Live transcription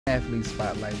Athlete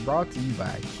Spotlight brought to you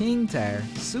by King Tire,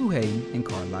 Sue Hayden, and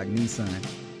Carlock Nissan.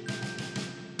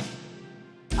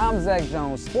 I'm Zach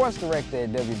Jones, sports director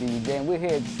at WBBJ, and we're here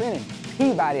at Trinity,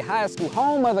 Peabody High School,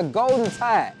 home of the Golden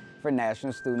Tide for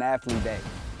National Student-Athlete Day.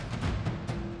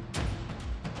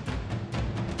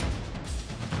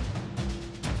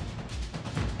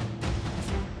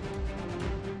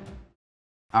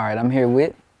 All right, I'm here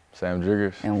with Sam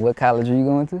Driggers. And what college are you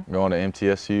going to? Going to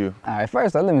MTSU. All right,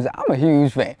 first off, let me say, I'm a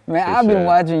huge fan. Man, I've been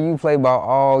watching you play ball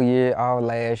all year, all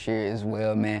last year as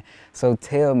well, man. So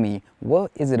tell me, what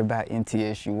is it about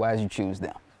MTSU? Why did you choose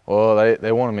them? Well,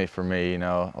 they wanted me for me, you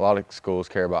know. A lot of schools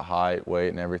care about height, weight,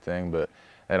 and everything, but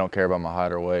they don't care about my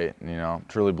height or weight. And, you know, I'm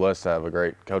truly blessed to have a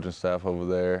great coaching staff over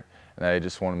there, and they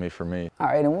just wanted me for me. All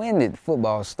right, and when did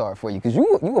football start for you? Because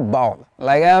you a baller.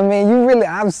 Like, I mean,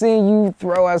 I've seen you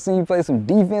throw, I've seen you play some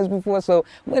defense before, so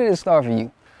when did it start for you?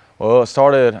 Well, it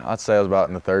started, I'd say I was about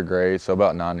in the 3rd grade, so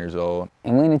about 9 years old.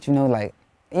 And when did you know, like,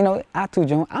 you know, I told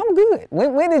you, I'm good.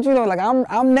 When did you know, like,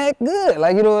 I'm that good?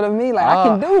 Like, you know what I mean? Like, I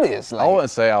can do this. Like, I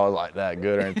wouldn't say I was like that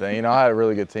good or anything. You know, I had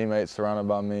really good teammates surrounded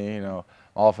by me. You know,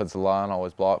 my offensive line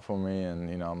always blocked for me, and,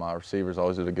 you know, my receivers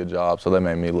always did a good job, so they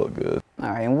made me look good. All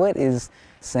right, and what is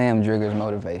Sam Driggers'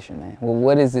 motivation, man? Well,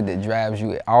 what is it that drives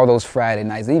you all those Friday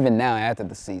nights, even now after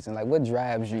the season? Like, what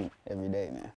drives you every day,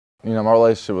 man? You know, my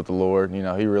relationship with the Lord, you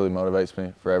know, He really motivates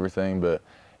me for everything, but,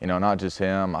 you know, not just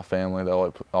Him, my family, they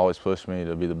always push me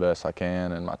to be the best I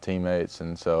can, and my teammates,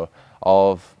 and so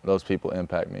all of those people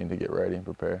impact me to get ready and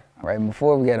prepare. All right,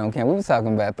 before we get on camera, we were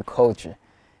talking about the culture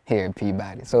here at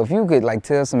Peabody. So if you could, like,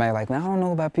 tell somebody, like, man, I don't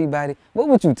know about Peabody, what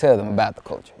would you tell them about the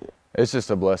culture here? It's just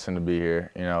a blessing to be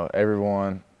here. You know,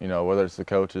 everyone, you know, whether it's the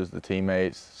coaches, the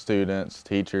teammates, students,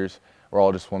 teachers, we're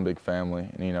all just one big family.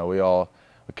 And, you know,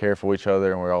 we care for each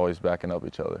other, and we're always backing up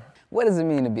each other. What does it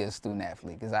mean to be a student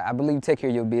athlete? Because I believe you take care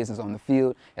of your business on the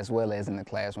field as well as in the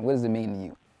classroom. What does it mean to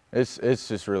you? It's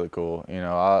just really cool. You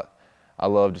know, I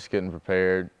love just getting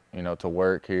prepared, you know, to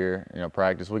work here, you know,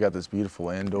 practice. We got this beautiful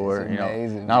indoor, you know,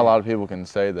 not a lot of people can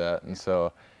say that. And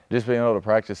so just being able to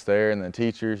practice there, and then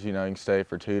teachers, you know, you can stay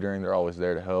for tutoring. They're always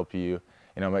there to help you,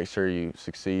 you know, make sure you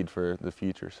succeed for the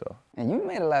future. So. And you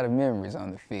made a lot of memories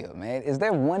on the field, man. Is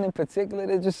there one in particular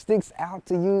that just sticks out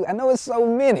to you? I know it's so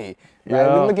many. Right?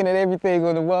 We're looking at everything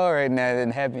on the wall right now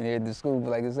and happening here at the school,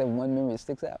 but like, is there one memory that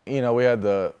sticks out? You know, we had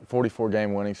the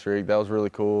 44-game winning streak. That was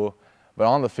really cool. But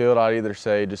on the field, I'd either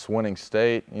say just winning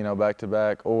state, you know,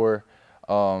 back-to-back, or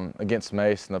against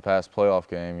Mace in the past playoff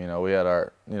game. You know, we had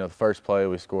our, you know, the first play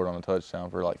we scored on a touchdown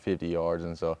for like 50 yards,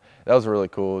 and so that was really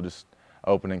cool, just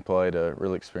opening play to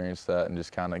really experience that and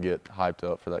just kind of get hyped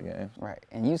up for that game. Right,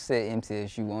 and you said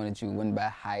MTSU wanted you to win by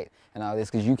height and all this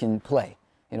because you can play.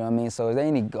 You know what I mean? So is there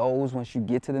any goals once you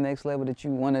get to the next level that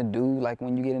you want to do, like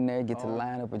when you get in there, get to the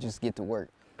lineup, or just get to work?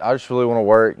 I just really want to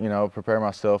work, you know, prepare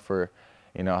myself for,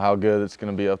 you know, how good it's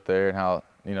going to be up there, and how,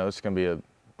 you know, it's going to be a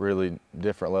really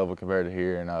different level compared to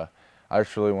here. And I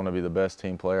just really want to be the best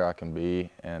team player I can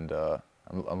be, and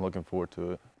I'm looking forward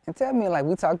to it. And tell me, like,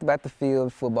 we talked about the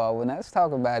field, football, well, now let's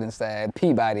talk about inside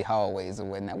Peabody hallways and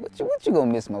whatnot. What you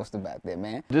gonna miss most about that,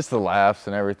 man? Just the laughs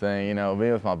and everything, you know,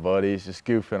 being with my buddies, just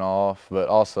goofing off, but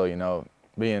also, you know,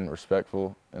 being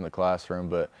respectful in the classroom.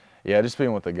 But yeah, just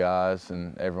being with the guys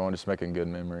and everyone, just making good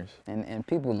memories. And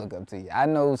people look up to you. I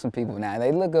know some people now,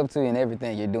 they look up to you in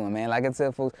everything you're doing, man. Like I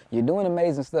tell folks, you're doing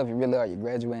amazing stuff, you really are. You're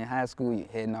graduating high school, you're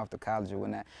heading off to college or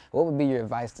whatnot. What would be your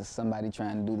advice to somebody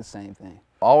trying to do the same thing?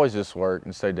 Always just work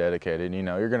and stay dedicated. You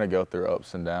know, you're going to go through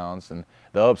ups and downs, and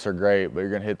the ups are great, but you're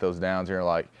going to hit those downs and you're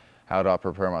like, how do I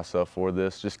prepare myself for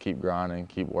this? Just keep grinding,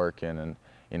 keep working, and,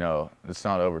 you know, it's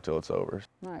not over till it's over.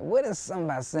 All right, what is something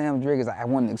about Sam Driggers? I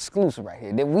want an exclusive right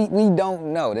here that we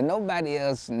don't know, that nobody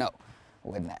else know.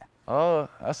 What that? Oh,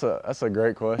 that's a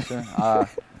great question.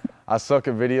 I suck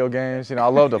at video games. You know, I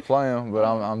love to play them, but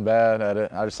I'm bad at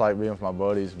it. I just like being with my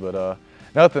buddies, but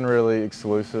nothing really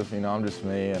exclusive. You know, I'm just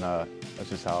me, and that's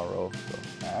just how I roll.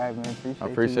 So. All right, man. I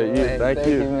appreciate you. Thank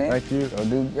you, man. Thank you. You'll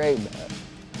do great, man.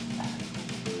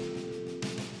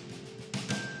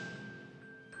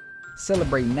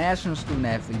 Celebrate National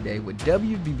Student-Athlete Day with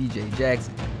WBBJ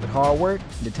Jackson. With hard work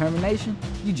and determination,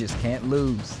 you just can't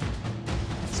lose.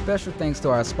 Special thanks to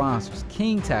our sponsors,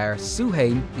 King Tire, Sue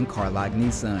Hayden, and Carlock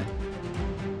Nissan.